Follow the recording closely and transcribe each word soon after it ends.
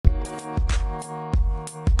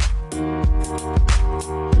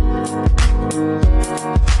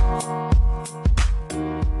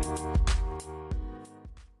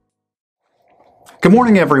Good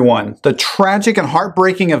morning, everyone. The tragic and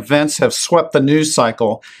heartbreaking events have swept the news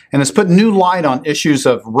cycle and has put new light on issues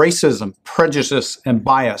of racism, prejudice, and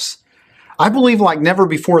bias. I believe like never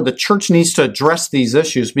before, the church needs to address these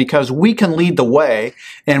issues because we can lead the way,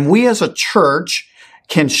 and we as a church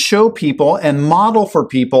can show people and model for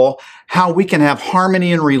people how we can have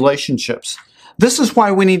harmony in relationships. This is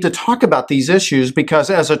why we need to talk about these issues, because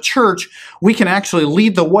as a church, we can actually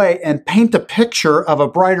lead the way and paint a picture of a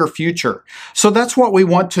brighter future. So that's what we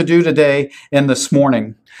want to do today and this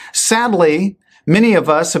morning. Sadly, many of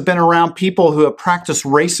us have been around people who have practiced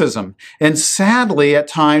racism. And sadly, at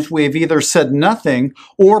times, we have either said nothing,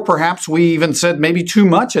 or perhaps we even said maybe too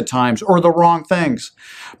much at times, or the wrong things.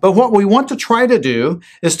 But what we want to try to do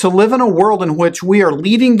is to live in a world in which we are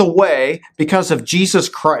leading the way because of Jesus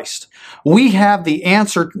Christ. We have the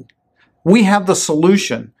answer. We have the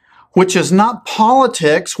solution, which is not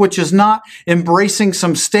politics, which is not embracing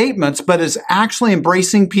some statements, but is actually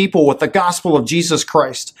embracing people with the gospel of Jesus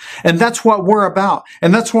Christ. And that's what we're about.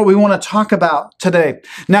 And that's what we want to talk about today.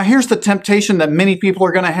 Now, here's the temptation that many people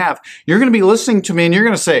are going to have. You're going to be listening to me and you're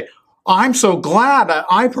going to say, I'm so glad that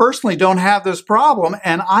I personally don't have this problem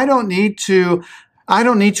and I don't need to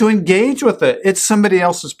engage with it. It's somebody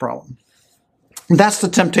else's problem. That's the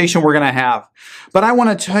temptation we're going to have. But I want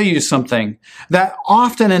to tell you something, that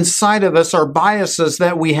often inside of us are biases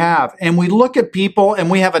that we have. And we look at people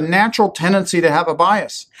and we have a natural tendency to have a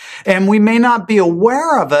bias. And we may not be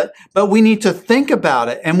aware of it, but we need to think about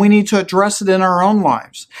it and we need to address it in our own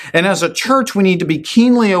lives. And as a church, we need to be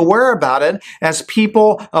keenly aware about it as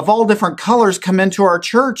people of all different colors come into our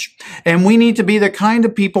church. And we need to be the kind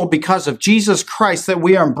of people, because of Jesus Christ, that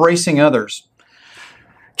we are embracing others.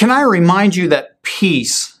 Can I remind you that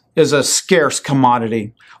peace is a scarce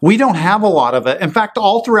commodity? We don't have a lot of it. In fact,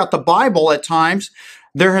 all throughout the Bible at times,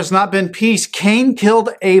 there has not been peace. Cain killed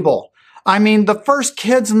Abel. I mean, the first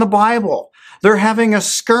kids in the Bible, they're having a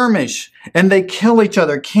skirmish and they kill each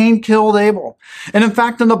other. Cain killed Abel. And in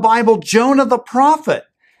fact, in the Bible, Jonah the prophet,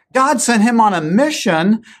 God sent him on a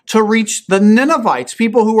mission to reach the Ninevites,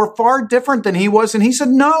 people who were far different than he was. And he said,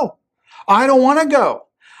 no, I don't want to go.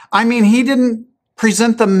 I mean, he didn't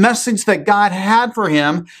present the message that God had for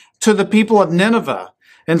him to the people of Nineveh.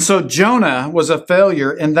 And so Jonah was a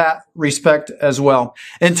failure in that respect as well.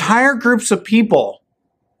 Entire groups of people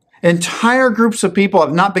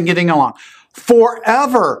have not been getting along.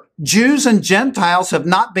 Forever, Jews and Gentiles have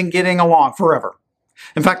not been getting along forever.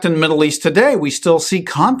 In fact, in the Middle East today, we still see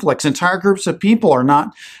conflicts. Entire groups of people are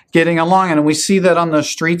not getting along, and we see that on the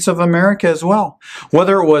streets of America as well.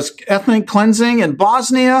 Whether it was ethnic cleansing in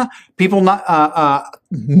Bosnia,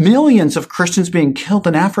 millions of Christians being killed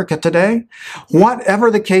in Africa today. Whatever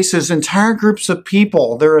the case is, entire groups of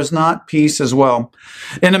people, there is not peace as well.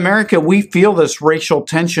 In America, we feel this racial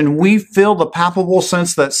tension. We feel the palpable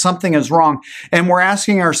sense that something is wrong, and we're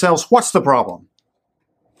asking ourselves, what's the problem?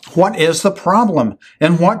 What is the problem?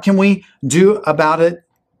 And what can we do about it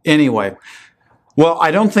anyway? Well, I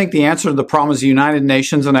don't think the answer to the problem is the United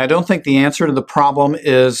Nations, and I don't think the answer to the problem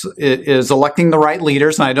is electing the right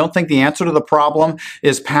leaders, and I don't think the answer to the problem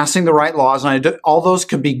is passing the right laws. And all those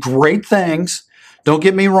could be great things, don't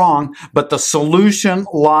get me wrong, but the solution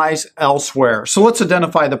lies elsewhere. So let's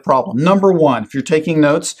identify the problem. Number one, if you're taking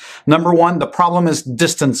notes, number one, the problem is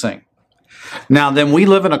distancing. Now, then, we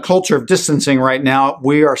live in a culture of distancing right now.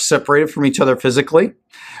 We are separated from each other physically.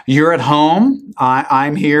 You're at home.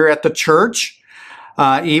 I'm here at the church.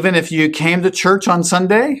 Even if you came to church on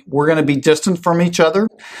Sunday, we're going to be distant from each other.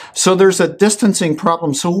 So there's a distancing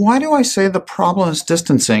problem. So why do I say the problem is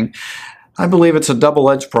distancing? I believe it's a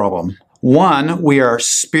double-edged problem. One, we are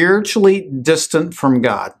spiritually distant from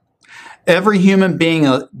God. Every human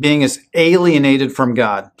being is alienated from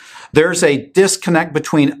God. There's a disconnect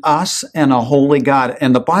between us and a holy God,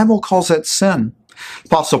 and the Bible calls that sin.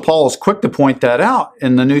 Apostle Paul is quick to point that out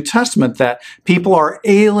in the New Testament, that people are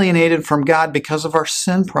alienated from God because of our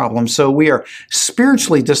sin problem. So we are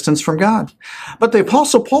spiritually distanced from God. But the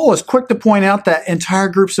Apostle Paul is quick to point out that entire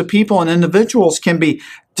groups of people and individuals can be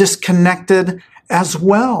disconnected as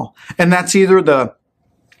well. And that's either the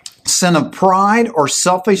sin of pride or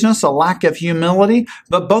selfishness, a lack of humility,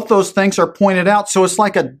 but both those things are pointed out. So it's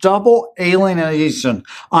like a double alienation.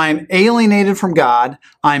 I'm alienated from God.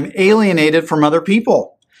 I'm alienated from other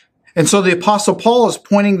people. And so the Apostle Paul is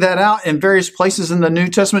pointing that out in various places in the New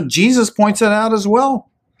Testament. Jesus points it out as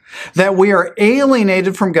well, that we are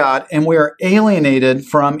alienated from God and we are alienated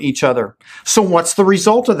from each other. So what's the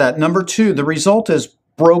result of that? Number two, the result is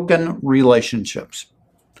broken relationships.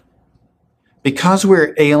 Because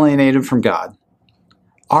we're alienated from God,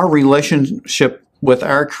 our relationship with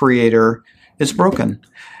our Creator is broken.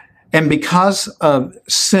 And because of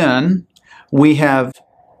sin, we have,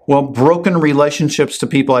 well, broken relationships to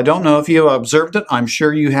people. I don't know if you have observed it. I'm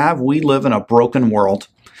sure you have. We live in a broken world.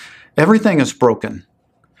 Everything is broken.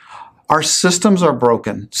 Our systems are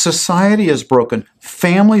broken. Society is broken.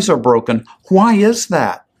 Families are broken. Why is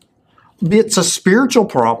that? It's a spiritual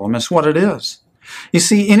problem, is what it is. You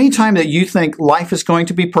see, anytime that you think life is going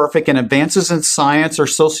to be perfect and advances in science or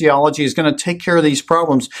sociology is going to take care of these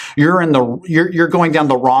problems, you're going down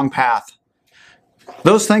the wrong path.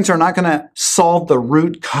 Those things are not going to solve the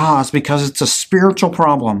root cause because it's a spiritual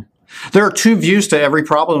problem. There are two views to every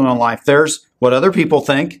problem in life. There's what other people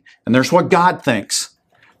think, and there's what God thinks.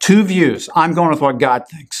 Two views. I'm going with what God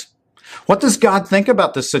thinks. What does God think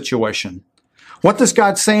about this situation? What does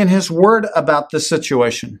God say in His Word about this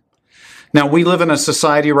situation? Now, we live in a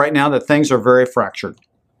society right now that things are very fractured.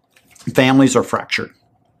 Families are fractured.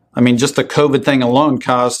 I mean, just the COVID thing alone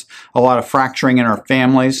caused a lot of fracturing in our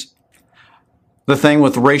families. The thing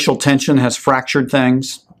with racial tension has fractured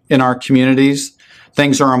things in our communities.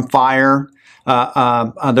 Things are on fire. There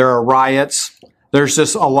are riots. There's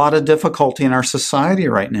just a lot of difficulty in our society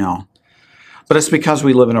right now. But it's because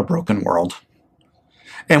we live in a broken world.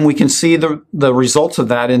 And we can see the results of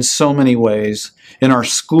that in so many ways. In our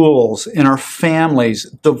schools, in our families,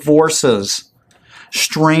 divorces,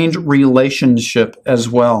 strained relationship as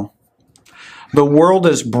well. The world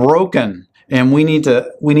is broken, and we need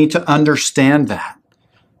to understand that.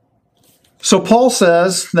 So Paul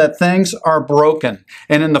says that things are broken.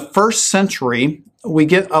 And in the first century, we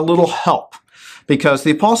get a little help. Because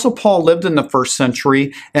the Apostle Paul lived in the first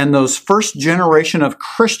century, and those first generation of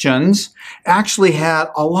Christians actually had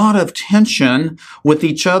a lot of tension with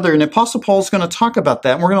each other. And the Apostle Paul is going to talk about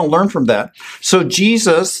that, and we're going to learn from that. So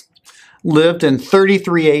Jesus lived in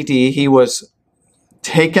 33 AD. He was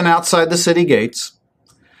taken outside the city gates.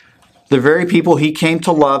 The very people he came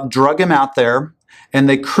to love drug him out there, and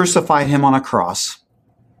they crucified him on a cross.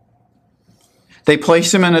 They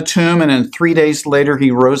placed him in a tomb, and then 3 days later,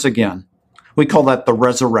 he rose again. We call that the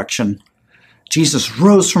resurrection. Jesus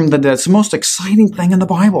rose from the dead. It's the most exciting thing in the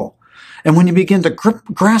Bible. And when you begin to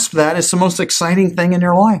grasp that, it's the most exciting thing in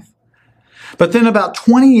your life. But then about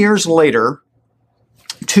 20 years later,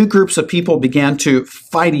 two groups of people began to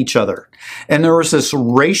fight each other. And there was this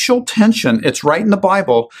racial tension, it's right in the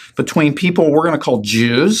Bible, between people we're going to call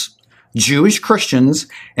Jews, Jewish Christians,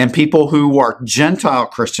 and people who are Gentile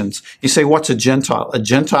Christians. You say, what's a Gentile? A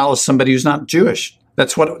Gentile is somebody who's not Jewish.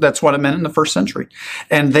 That's what it meant in the first century.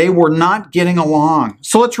 And they were not getting along.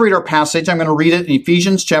 So let's read our passage. I'm going to read it in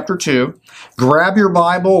Ephesians chapter 2. Grab your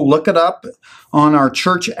Bible, look it up on our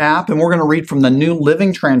church app, and we're going to read from the New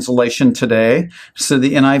Living Translation today, so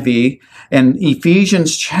the NIV, and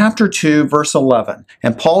Ephesians chapter 2, verse 11.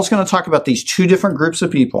 And Paul's going to talk about these two different groups of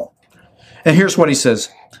people. And here's what he says.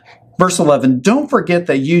 Verse 11, don't forget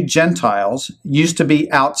that you Gentiles used to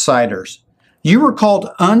be outsiders. You were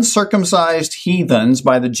called uncircumcised heathens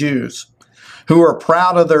by the Jews, who are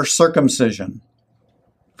proud of their circumcision,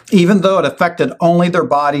 even though it affected only their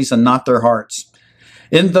bodies and not their hearts.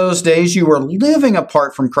 In those days, you were living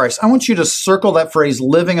apart from Christ. I want you to circle that phrase,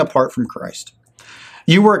 living apart from Christ.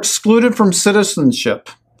 You were excluded from citizenship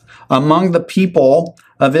among the people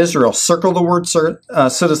of Israel. Circle the word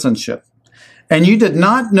citizenship. And you did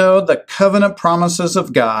not know the covenant promises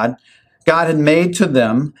of God had made to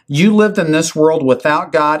them. You lived in this world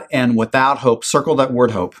without God and without hope. Circle that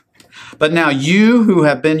word hope. But now you who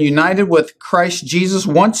have been united with Christ Jesus,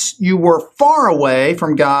 once you were far away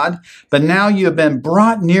from God, but now you have been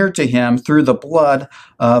brought near to Him through the blood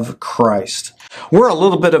of Christ. We're a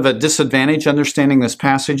little bit of a disadvantage understanding this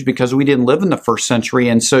passage because we didn't live in the first century.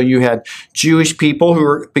 And so you had Jewish people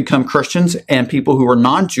who become Christians and people who were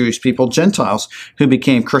non-Jewish people, Gentiles, who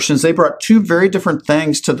became Christians. They brought two very different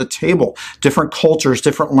things to the table, different cultures,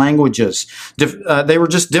 different languages. They were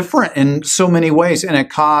just different in so many ways. And it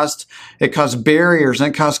caused barriers,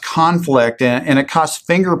 and it caused conflict, and it caused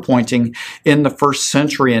finger pointing in the first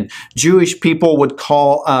century. And Jewish people would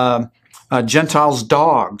call Gentiles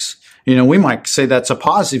dogs. You know, we might say that's a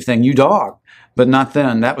positive thing, you dog, but not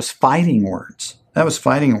then. That was fighting words.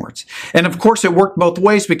 And of course, it worked both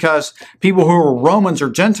ways because people who were Romans or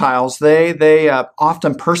Gentiles, they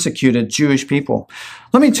often persecuted Jewish people.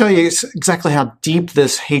 Let me tell you exactly how deep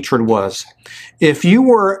this hatred was. If you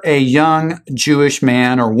were a young Jewish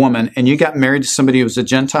man or woman and you got married to somebody who was a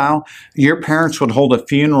Gentile, your parents would hold a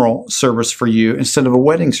funeral service for you instead of a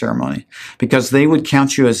wedding ceremony because they would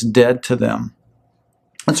count you as dead to them.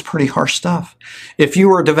 That's pretty harsh stuff. If you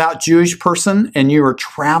were a devout Jewish person and you were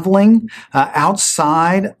traveling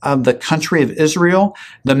outside of the country of Israel,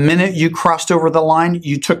 the minute you crossed over the line,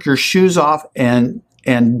 you took your shoes off and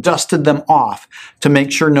and dusted them off to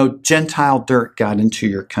make sure no Gentile dirt got into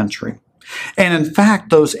your country. And in fact,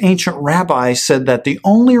 those ancient rabbis said that the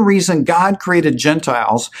only reason God created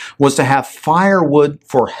Gentiles was to have firewood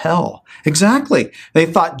for hell. Exactly. They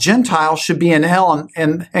thought Gentiles should be in hell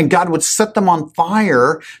and God would set them on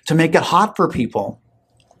fire to make it hot for people.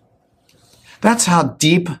 That's how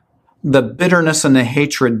deep the bitterness and the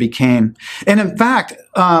hatred became. And in fact,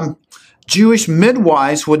 Jewish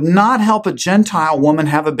midwives would not help a Gentile woman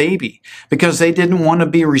have a baby because they didn't want to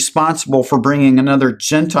be responsible for bringing another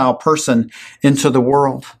Gentile person into the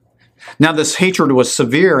world. Now, this hatred was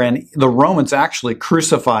severe, and the Romans actually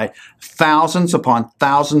crucified thousands upon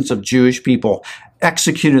thousands of Jewish people,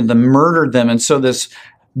 executed them, murdered them. And so this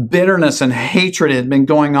bitterness and hatred had been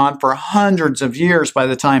going on for hundreds of years by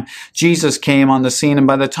the time Jesus came on the scene. And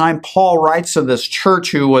by the time Paul writes to this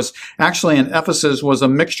church, who was actually in Ephesus, was a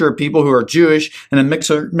mixture of people who are Jewish and a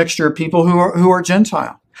mixture of people who are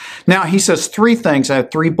Gentile. Now, he says three things. I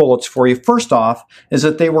have three bullets for you. First off is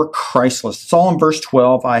that they were Christless. It's all in verse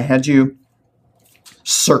 12. I had you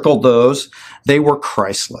circle those. They were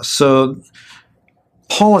Christless. So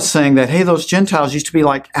Paul is saying that, hey, those Gentiles used to be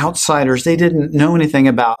like outsiders. They didn't know anything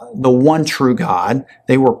about the one true God.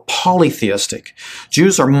 They were polytheistic.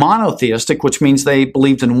 Jews are monotheistic, which means they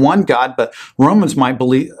believed in one God, but Romans might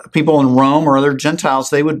believe, people in Rome or other Gentiles,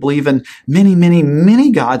 they would believe in many, many,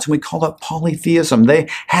 many gods, and we call that polytheism. They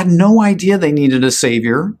had no idea they needed a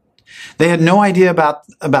savior. They had no idea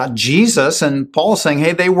about Jesus, and Paul is saying,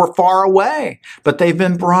 hey, they were far away, but they've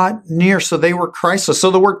been brought near, so they were Christless. So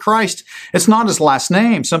the word Christ, it's not his last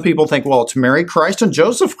name. Some people think, well, it's Mary Christ and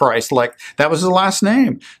Joseph Christ, like that was his last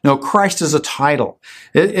name. No, Christ is a title.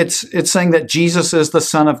 It's saying that Jesus is the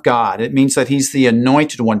Son of God. It means that he's the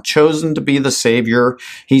anointed one, chosen to be the Savior.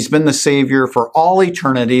 He's been the Savior for all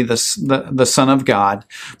eternity, the Son of God,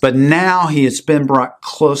 but now he has been brought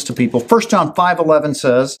close to people. 1 John 5:11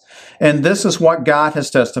 says, and this is what God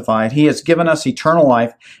has testified. He has given us eternal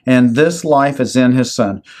life, and this life is in his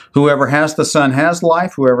Son. Whoever has the Son has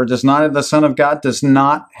life. Whoever does not have the Son of God does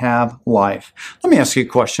not have life. Let me ask you a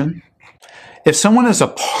question. If someone is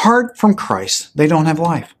apart from Christ, they don't have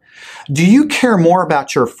life. Do you care more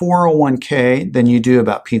about your 401k than you do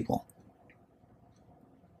about people?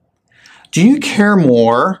 Do you care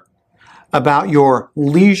more about your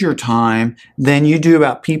leisure time than you do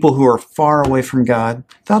about people who are far away from God?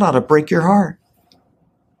 That ought to break your heart.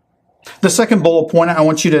 The second bullet point I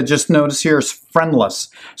want you to just notice here is friendless.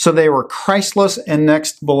 So they were Christless, and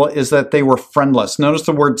next bullet is that they were friendless. Notice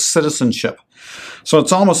the word citizenship. So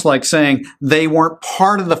it's almost like saying they weren't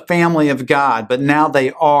part of the family of God, but now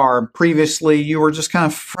they are. Previously, you were just kind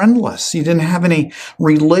of friendless. You didn't have any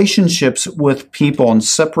relationships with people and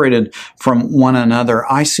separated from one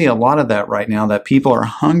another. I see a lot of that right now, that people are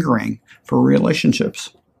hungering for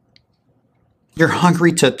relationships. You're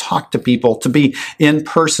hungry to talk to people, to be in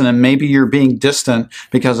person, and maybe you're being distant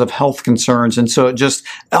because of health concerns. And so it just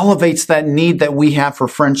elevates that need that we have for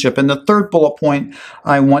friendship. And the third bullet point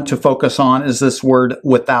I want to focus on is this word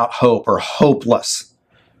without hope, or hopeless.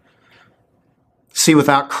 See,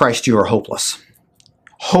 without Christ, you are hopeless,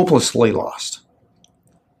 hopelessly lost.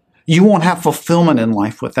 You won't have fulfillment in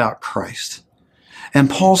life without Christ. And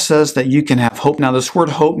Paul says that you can have hope. Now, this word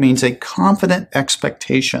hope means a confident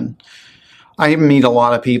expectation. I meet a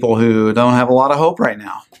lot of people who don't have a lot of hope right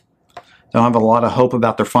now. Don't have a lot of hope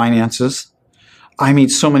about their finances. I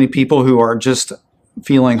meet so many people who are just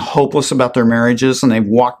feeling hopeless about their marriages, and they've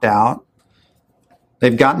walked out.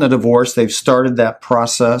 They've gotten a divorce. They've started that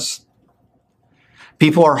process.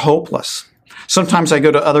 People are hopeless. Sometimes I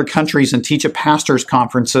go to other countries and teach at pastors'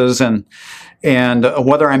 conferences, and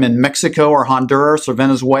whether I'm in Mexico or Honduras or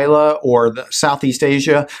Venezuela or Southeast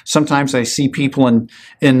Asia, sometimes I see people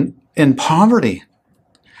in poverty,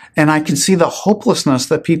 and I can see the hopelessness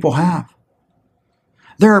that people have.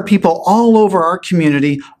 There are people all over our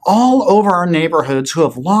community, all over our neighborhoods, who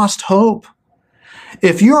have lost hope.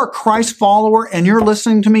 If you're a Christ follower and you're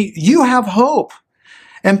listening to me, you have hope.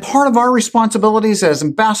 And part of our responsibilities as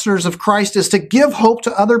ambassadors of Christ is to give hope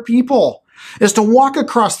to other people, is to walk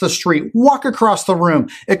across the street, walk across the room,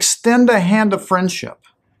 extend a hand of friendship.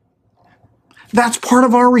 That's part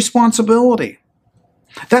of our responsibility.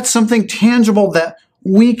 That's something tangible that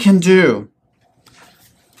we can do.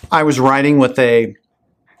 I was riding with a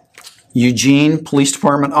Eugene Police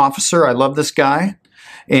Department officer. I love this guy.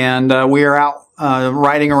 And we are out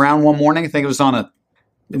riding around one morning. I think it was on a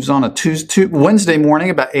Wednesday morning,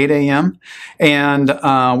 about 8 a.m. And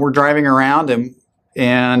we're driving around,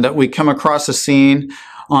 and we come across a scene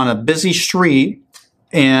on a busy street,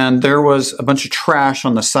 and there was a bunch of trash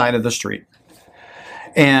on the side of the street.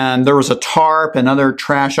 And there was a tarp and other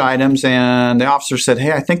trash items. And the officer said,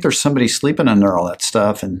 hey, I think there's somebody sleeping under all that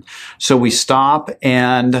stuff. And so we stop,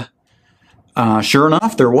 and sure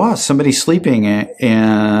enough, there was somebody sleeping.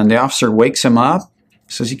 And the officer wakes him up,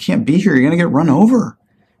 says, you can't be here. You're going to get run over.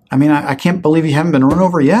 I mean, I can't believe you haven't been run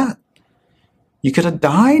over yet. You could have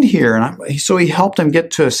died here. And so he helped him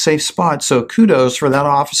get to a safe spot. So kudos for that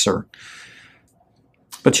officer.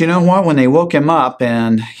 But you know what? When they woke him up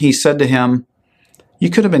and he said to him, you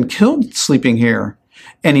could have been killed sleeping here.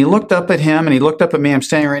 And he looked up at him and he looked up at me. I'm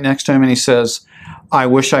standing right next to him and he says, I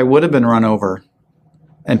wish I would have been run over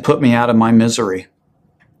and put me out of my misery.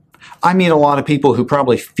 I meet a lot of people who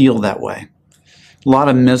probably feel that way. A lot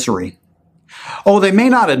of misery. Oh, they may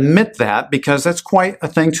not admit that because that's quite a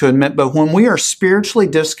thing to admit, but when we are spiritually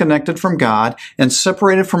disconnected from God and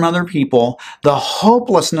separated from other people, the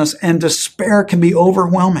hopelessness and despair can be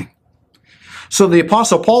overwhelming. So the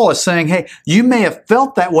Apostle Paul is saying, hey, you may have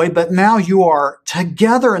felt that way, but now you are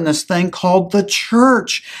together in this thing called the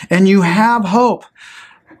church, and you have hope.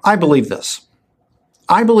 I believe this.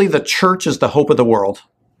 I believe the church is the hope of the world.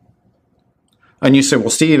 And you say, well,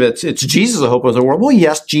 Steve, it's Jesus, the hope of the world. Well,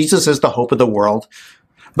 yes, Jesus is the hope of the world.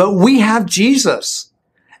 But we have Jesus.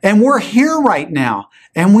 And we're here right now.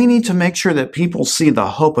 And we need to make sure that people see the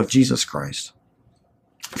hope of Jesus Christ.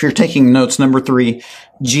 If you're taking notes, number 3,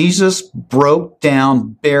 Jesus broke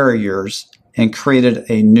down barriers and created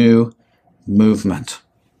a new movement.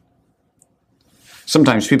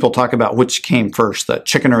 Sometimes people talk about which came first, the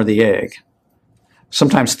chicken or the egg.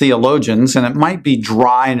 Sometimes theologians, and it might be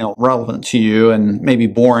dry and irrelevant to you and maybe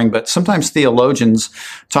boring, but sometimes theologians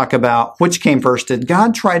talk about which came first. Did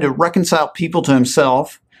God try to reconcile people to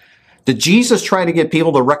himself? Did Jesus try to get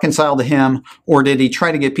people to reconcile to him, or did he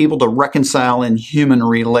try to get people to reconcile in human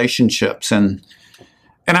relationships? And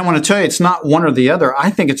I want to tell you, it's not one or the other. I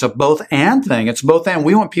think it's a both and thing. It's both and.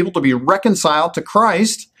 We want people to be reconciled to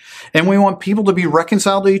Christ, and we want people to be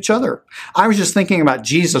reconciled to each other. I was just thinking about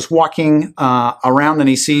Jesus walking around, and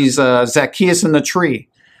he sees Zacchaeus in the tree.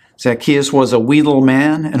 Zacchaeus was a wee little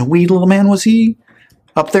man, and a wee little man was he,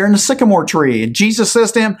 up there in the sycamore tree. And Jesus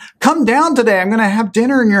says to him, come down today. I'm going to have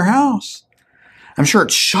dinner in your house. I'm sure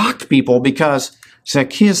it shocked people because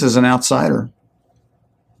Zacchaeus is an outsider.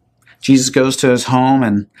 Jesus goes to his home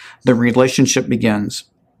and the relationship begins.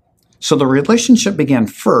 So the relationship began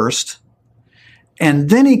first, and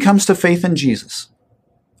then he comes to faith in Jesus.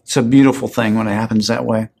 It's a beautiful thing when it happens that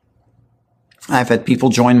way. I've had people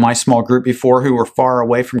join my small group before who were far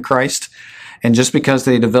away from Christ, and just because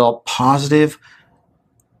they developed positive,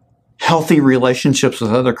 healthy relationships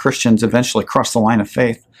with other Christians, eventually cross the line of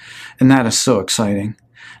faith. And that is so exciting.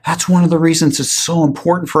 That's one of the reasons it's so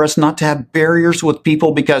important for us not to have barriers with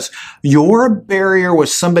people, because your barrier with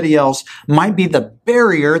somebody else might be the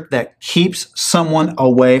barrier that keeps someone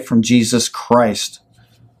away from Jesus Christ.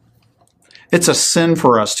 It's a sin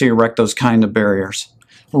for us to erect those kind of barriers.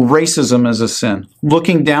 Racism is a sin.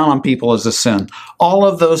 Looking down on people is a sin. All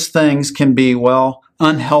of those things can be,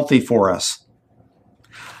 unhealthy for us.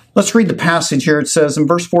 Let's read the passage here. It says in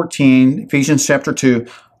verse 14, Ephesians chapter 2,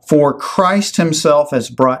 for Christ himself has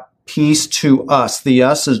brought peace to us. The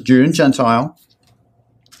us is Jew and Gentile.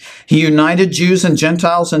 He united Jews and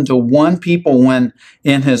Gentiles into one people when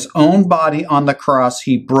in his own body on the cross,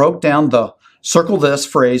 he broke down circle this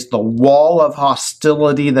phrase, the wall of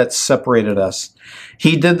hostility that separated us.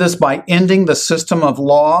 He did this by ending the system of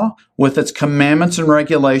law with its commandments and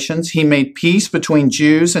regulations. He made peace between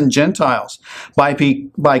Jews and Gentiles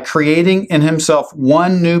by creating in himself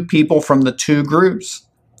one new people from the two groups.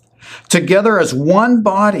 Together as one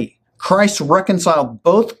body, Christ reconciled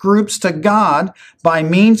both groups to God by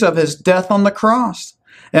means of his death on the cross,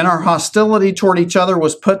 and our hostility toward each other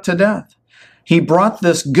was put to death. He brought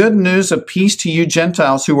this good news of peace to you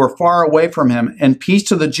Gentiles who were far away from him, and peace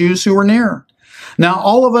to the Jews who were near. Now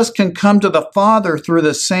all of us can come to the Father through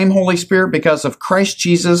the same Holy Spirit because of Christ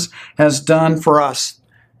Jesus has done for us.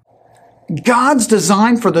 God's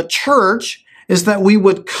design for the church is that we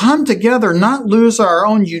would come together, not lose our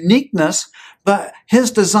own uniqueness, but his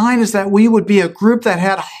design is that we would be a group that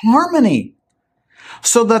had harmony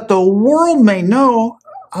so that the world may know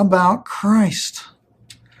about Christ.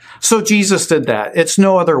 So Jesus did that. It's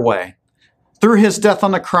no other way. Through his death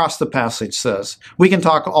on the cross, the passage says. We can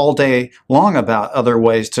talk all day long about other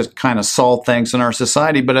ways to kind of solve things in our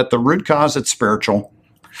society, but at the root cause, it's spiritual.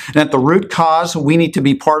 And at the root cause, we need to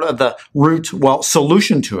be part of the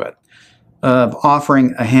solution to it, of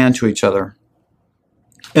offering a hand to each other.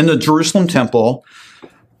 In the Jerusalem temple,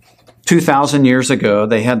 2,000 years ago,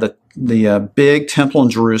 they had the big temple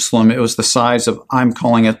in Jerusalem. It was the size of, I'm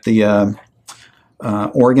calling it the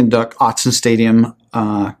Oregon Duck Autzen Stadium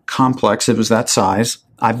complex. It was that size.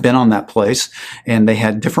 I've been on that place, and they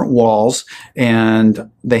had different walls,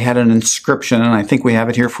 and they had an inscription, and I think we have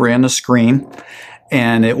it here for you on the screen.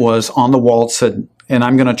 And it was on the wall. It said, and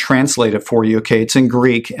I'm going to translate it for you. Okay, it's in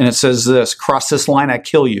Greek, and it says this: "Cross this line, I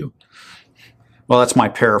kill you." Well, that's my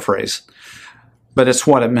paraphrase, but it's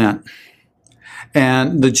what it meant.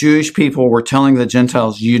 And the Jewish people were telling the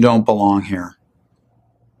Gentiles, "You don't belong here.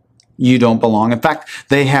 You don't belong." In fact,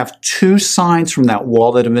 they have two signs from that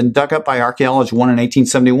wall that have been dug up by archaeologists, one in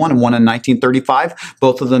 1871 and one in 1935.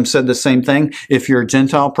 Both of them said the same thing. If you're a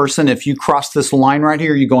Gentile person, if you cross this line right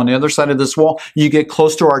here, you go on the other side of this wall, you get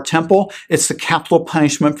close to our temple, it's the capital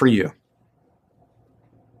punishment for you.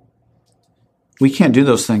 We can't do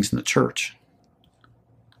those things in the church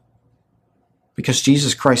because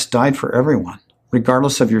Jesus Christ died for everyone,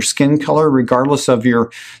 regardless of your skin color, regardless of your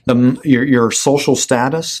social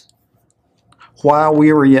status. While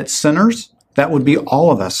we were yet sinners, that would be all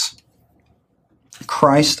of us.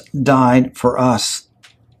 Christ died for us.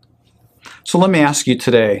 So let me ask you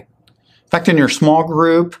today. In fact, in your small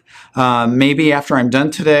group, maybe after I'm done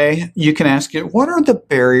today, you can ask it, what are the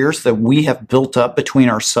barriers that we have built up between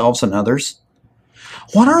ourselves and others?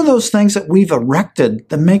 What are those things that we've erected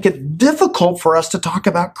that make it difficult for us to talk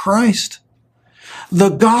about Christ? The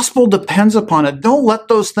gospel depends upon it. Don't let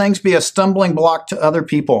those things be a stumbling block to other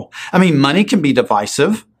people. I mean, money can be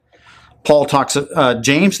divisive.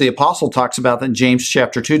 James, the apostle, talks about that in James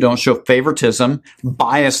chapter 2. Don't show favoritism,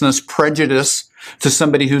 biasness, prejudice to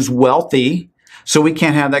somebody who's wealthy. So we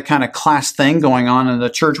can't have that kind of class thing going on in the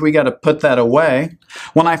church. We got to put that away.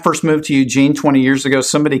 When I first moved to Eugene 20 years ago,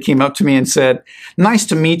 somebody came up to me and said, "Nice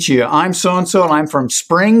to meet you. I'm so-and-so and I'm from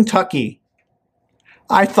Spring, Tucky."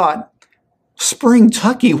 I thought, Spring,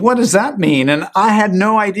 Tucky, what does that mean? And I had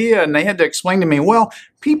no idea. And they had to explain to me, well,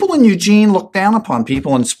 people in Eugene look down upon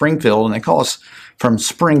people in Springfield, and they call us from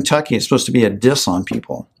Spring, Tucky. It's supposed to be a diss on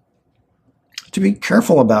people. To be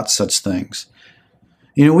careful about such things.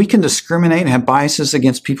 You know, we can discriminate and have biases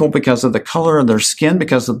against people because of the color of their skin,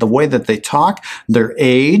 because of the way that they talk, their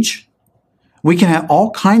age. We can have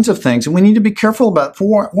all kinds of things, and we need to be careful about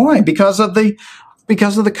why? Because of the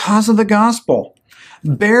cause of the gospel.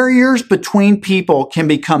 Barriers between people can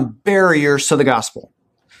become barriers to the gospel.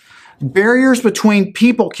 Barriers between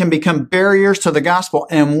people can become barriers to the gospel,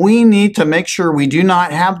 and we need to make sure we do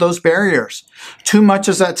not have those barriers. Too much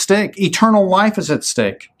is at stake. Eternal life is at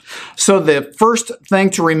stake. So the first thing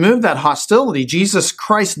to remove that hostility, Jesus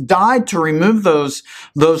Christ died to remove those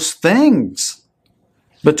things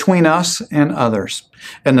between us and others.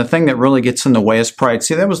 And the thing that really gets in the way is pride.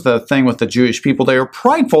 See, that was the thing with the Jewish people. They were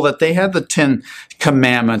prideful that they had the 10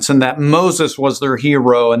 Commandments and that Moses was their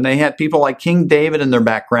hero. And they had people like King David in their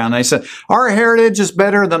background. They said, our heritage is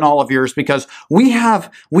better than all of yours because we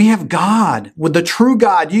have God, with the true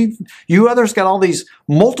God. You others got all these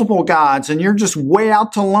multiple gods and you're just way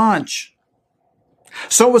out to lunch.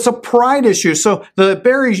 So it's a pride issue. So the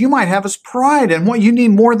barriers you might have is pride. And what you need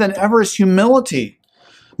more than ever is humility.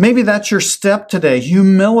 Maybe that's your step today,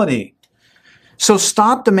 humility. So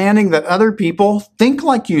stop demanding that other people think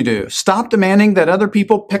like you do. Stop demanding that other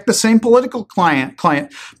people pick the same political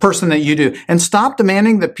person that you do. And stop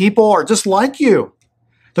demanding that people are just like you.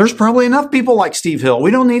 There's probably enough people like Steve Hill. We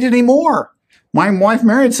don't need any more. My wife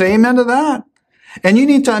Mary would say amen to that. And you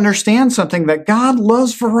need to understand something, that God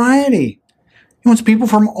loves variety. He wants people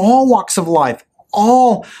from all walks of life,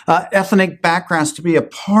 all ethnic backgrounds to be a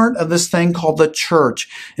part of this thing called the church.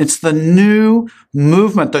 It's the new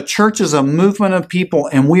movement. The church is a movement of people,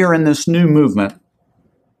 and we are in this new movement.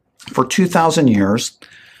 For 2,000 years,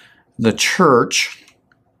 the church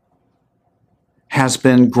has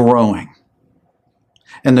been growing,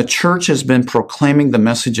 and the church has been proclaiming the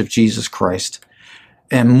message of Jesus Christ.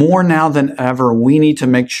 And more now than ever, we need to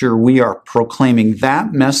make sure we are proclaiming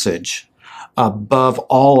that message above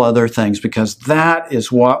all other things, because that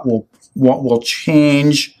is what will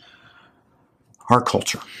change our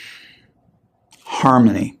culture.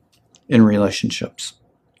 Harmony in relationships.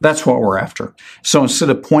 That's what we're after. So instead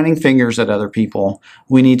of pointing fingers at other people,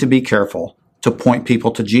 we need to be careful to point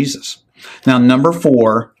people to Jesus. Now, number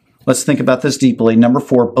 4, let's think about this deeply. Number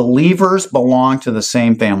 4, believers belong to the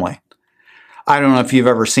same family. I don't know if you've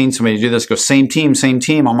ever seen somebody do this, go, same team,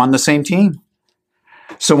 I'm on the same team.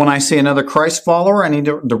 So when I see another Christ follower,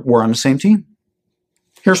 we're on the same team.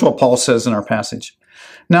 Here's what Paul says in our passage.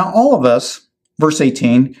 Now all of us, verse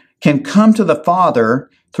 18, can come to the Father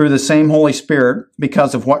through the same Holy Spirit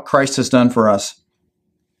because of what Christ has done for us.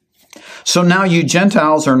 So now you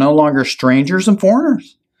Gentiles are no longer strangers and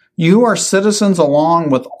foreigners. You are citizens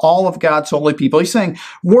along with all of God's holy people. He's saying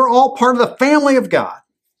we're all part of the family of God.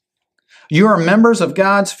 You are members of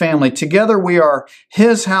God's family. Together we are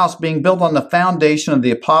his house being built on the foundation of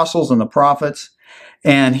the apostles and the prophets.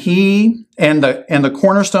 And the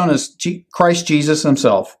cornerstone is Christ Jesus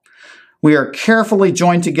himself. We are carefully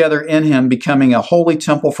joined together in him, becoming a holy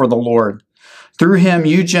temple for the Lord. Through him,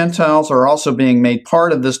 you Gentiles are also being made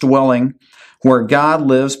part of this dwelling where God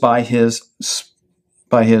lives by his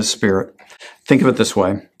Spirit. Think of it this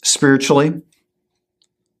way. Spiritually,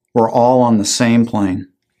 we're all on the same plane.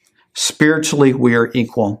 Spiritually, we are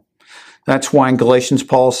equal. That's why in Galatians,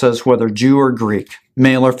 Paul says, whether Jew or Greek,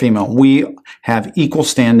 male or female, we have equal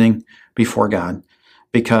standing before God.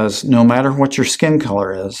 Because no matter what your skin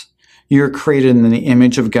color is, you're created in the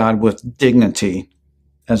image of God with dignity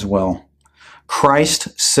as well.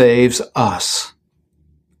 Christ saves us.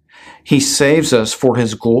 He saves us for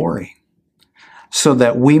his glory, so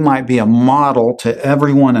that we might be a model to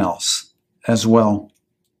everyone else as well.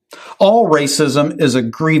 All racism is a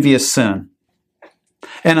grievous sin.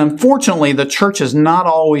 And unfortunately, the church has not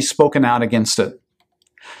always spoken out against it.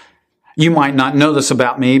 You might not know this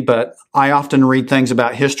about me, but I often read things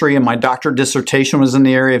about history, and my doctorate dissertation was in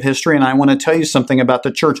the area of history, and I want to tell you something about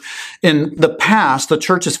the church. In the past, the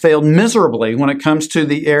church has failed miserably when it comes to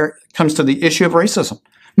the issue of racism.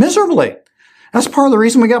 Miserably. That's part of the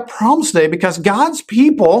reason we got problems today, because God's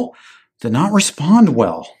people did not respond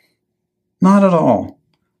well. Not at all.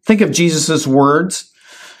 Think of Jesus' words,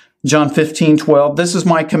 John 15:12. This is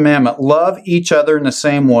my commandment. Love each other in the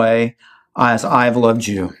same way as I've loved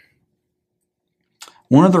you.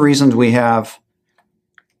 One of the reasons we have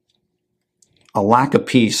a lack of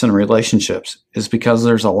peace in relationships is because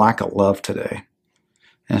there's a lack of love today.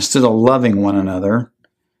 And instead of loving one another,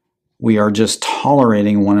 we are just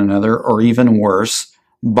tolerating one another, or even worse,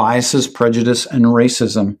 biases, prejudice, and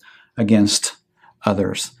racism against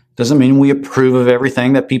others. Doesn't mean we approve of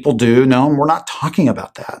everything that people do. No, we're not talking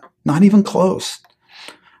about that. Not even close.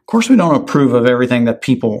 Of course, we don't approve of everything that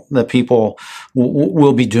people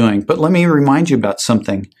will be doing. But let me remind you about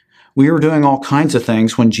something. We were doing all kinds of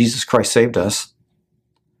things when Jesus Christ saved us.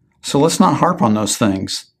 So let's not harp on those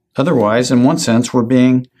things. Otherwise, in one sense, we're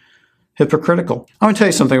being hypocritical. I want to tell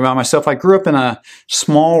you something about myself. I grew up in a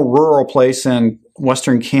small rural place in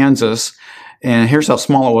western Kansas. And here's how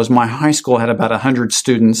small it was. My high school had about 100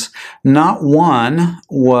 students. Not one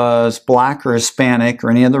was black or Hispanic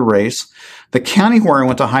or any other race. The county where I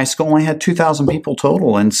went to high school only had 2,000 people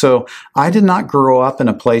total. And so I did not grow up in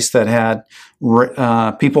a place that had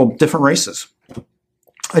people of different races.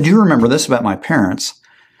 I do remember this about my parents.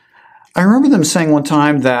 I remember them saying one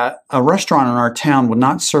time that a restaurant in our town would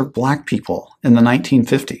not serve black people in the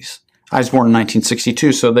 1950s. I was born in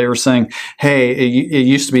 1962, so they were saying, hey, it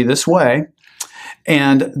used to be this way.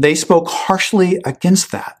 And they spoke harshly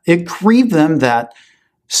against that. It grieved them that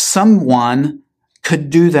someone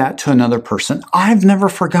could do that to another person. I've never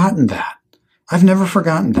forgotten that. I've never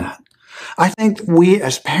forgotten that. I think we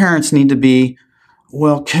as parents need to be,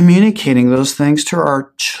 communicating those things to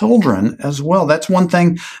our children as well. That's one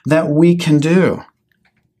thing that we can do.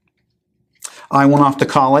 I went off to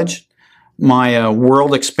college. My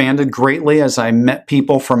world expanded greatly as I met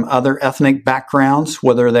people from other ethnic backgrounds,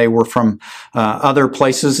 whether they were from other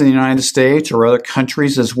places in the United States or other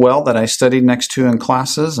countries as well that I studied next to in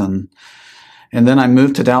classes. And then I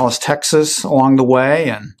moved to Dallas, Texas along the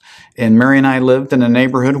way. And Mary and I lived in a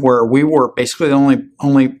neighborhood where we were basically the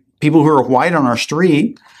only people who were white on our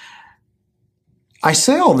street. I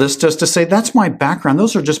say all this just to say that's my background.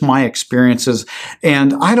 Those are just my experiences.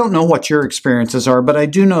 And I don't know what your experiences are, but I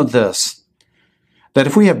do know this. That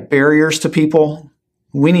if we have barriers to people,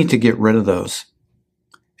 we need to get rid of those.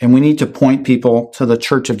 And we need to point people to the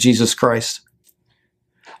Church of Jesus Christ.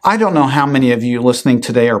 I don't know how many of you listening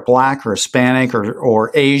today are black or Hispanic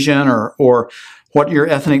or Asian or what your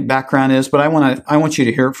ethnic background is, but I want you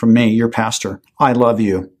to hear it from me, your pastor. I love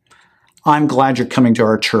you. I'm glad you're coming to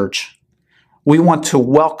our church. We want to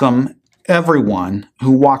welcome everyone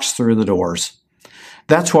who walks through the doors.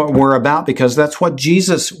 That's what we're about, because that's what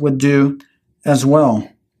Jesus would do as well.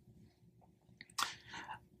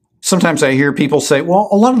 Sometimes I hear people say, well,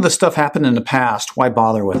 a lot of the stuff happened in the past. Why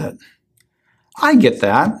bother with it? I get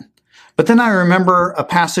that. But then I remember a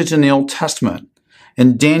passage in the Old Testament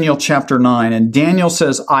in Daniel chapter 9. And Daniel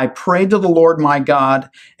says, I prayed to the Lord my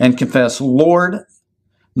God and confess, Lord,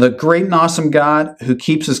 the great and awesome God who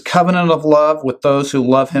keeps his covenant of love with those who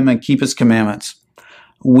love him and keep his commandments.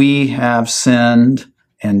 We have sinned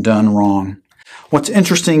and done wrong. What's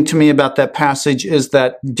interesting to me about that passage is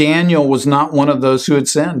that Daniel was not one of those who had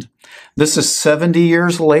sinned. This is 70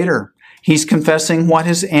 years later. He's confessing what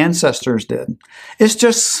his ancestors did. It's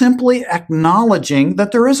just simply acknowledging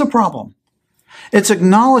that there is a problem. It's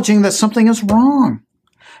acknowledging that something is wrong.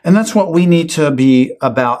 And that's what we need to be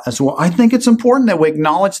about as well. I think it's important that we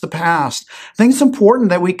acknowledge the past. I think it's important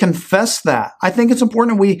that we confess that. I think it's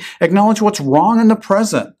important that we acknowledge what's wrong in the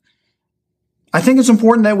present. I think it's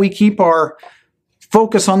important that we keep our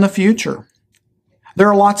focus on the future. There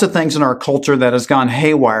are lots of things in our culture that has gone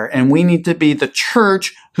haywire, and we need to be the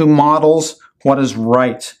church who models what is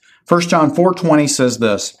right. 1 John 4:20 says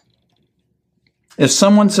this: if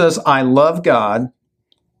someone says, I love God,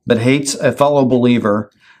 but hates a fellow believer,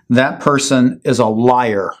 that person is a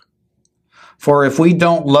liar. For if we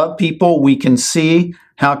don't love people we can see,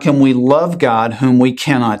 how can we love God whom we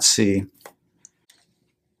cannot see?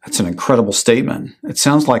 That's an incredible statement. It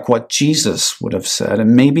sounds like what Jesus would have said.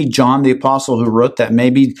 And maybe John the Apostle who wrote that,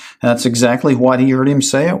 maybe that's exactly what he heard him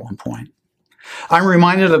say at one point. I'm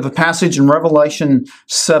reminded of a passage in Revelation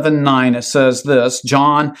 7:9. It says this.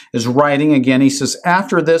 John is writing again. He says,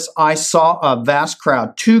 after this, I saw a vast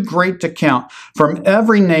crowd, too great to count, from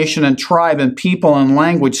every nation and tribe and people and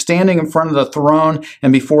language, standing in front of the throne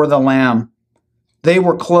and before the Lamb. They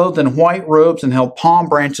were clothed in white robes and held palm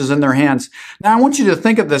branches in their hands. Now, I want you to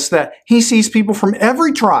think of this, that he sees people from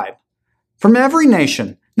every tribe, from every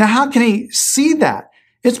nation. Now, how can he see that?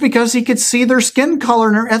 It's because he could see their skin color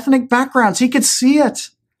and their ethnic backgrounds. He could see it.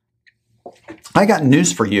 I got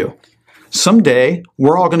news for you. Someday,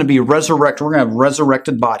 we're all going to be resurrected. We're going to have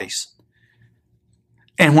resurrected bodies.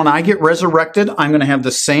 And when I get resurrected, I'm going to have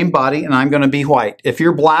the same body and I'm going to be white. If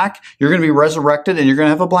you're black, you're going to be resurrected and you're going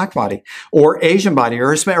to have a black body or Asian body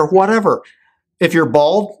or Hispanic or whatever. If you're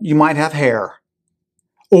bald, you might have hair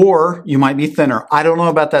or you might be thinner. I don't know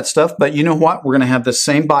about that stuff, but you know what? We're going to have the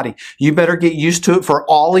same body. You better get used to it for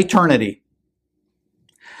all eternity.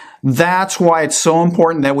 That's why it's so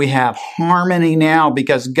important that we have harmony now,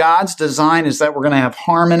 because God's design is that we're going to have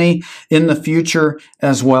harmony in the future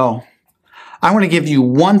as well. I want to give you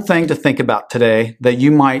one thing to think about today that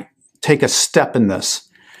you might take a step in this.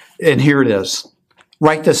 And here it is.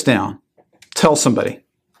 Write this down. Tell somebody.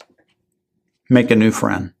 Make a new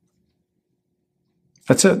friend.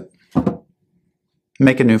 That's it.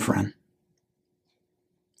 Make a new friend.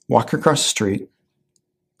 Walk across the street.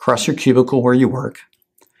 Cross your cubicle where you work.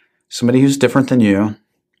 Somebody who's different than you.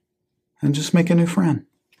 And just make a new friend.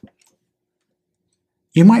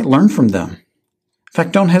 You might learn from them. In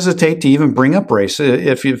fact, don't hesitate to even bring up race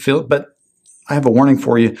if you feel, but I have a warning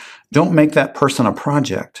for you. Don't make that person a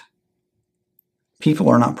project. People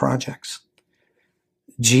are not projects.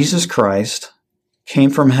 Jesus Christ came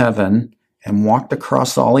from heaven and walked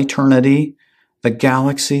across all eternity, the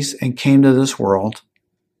galaxies, and came to this world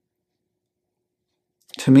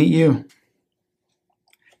to meet you.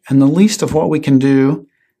 And the least of what we can do,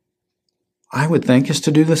 I would think, is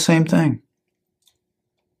to do the same thing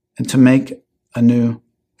and to make a new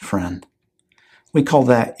friend. We call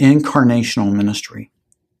that incarnational ministry.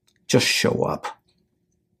 Just show up.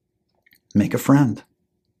 Make a friend.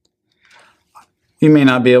 You may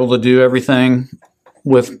not be able to do everything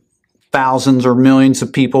with thousands or millions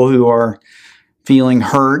of people who are feeling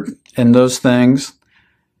hurt and those things.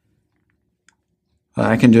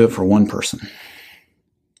 I can do it for one person.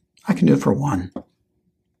 I can do it for one.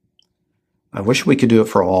 I wish we could do it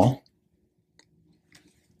for all,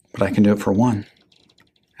 but I can do it for one.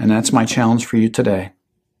 And that's my challenge for you today.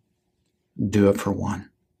 Do it for one.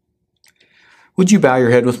 Would you bow your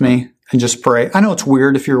head with me and just pray? I know it's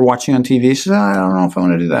weird if you're watching on TV. So I don't know if I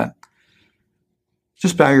want to do that.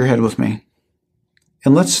 Just bow your head with me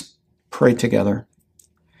and let's pray together.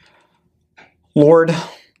 Lord,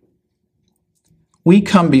 we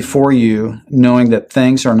come before you knowing that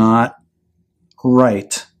things are not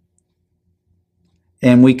right,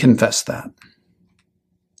 and we confess that.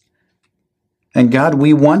 And God,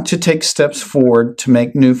 we want to take steps forward to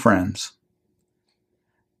make new friends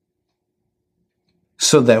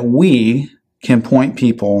so that we can point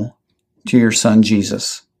people to your Son,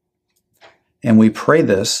 Jesus. And we pray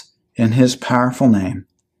this in his powerful name.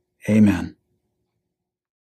 Amen.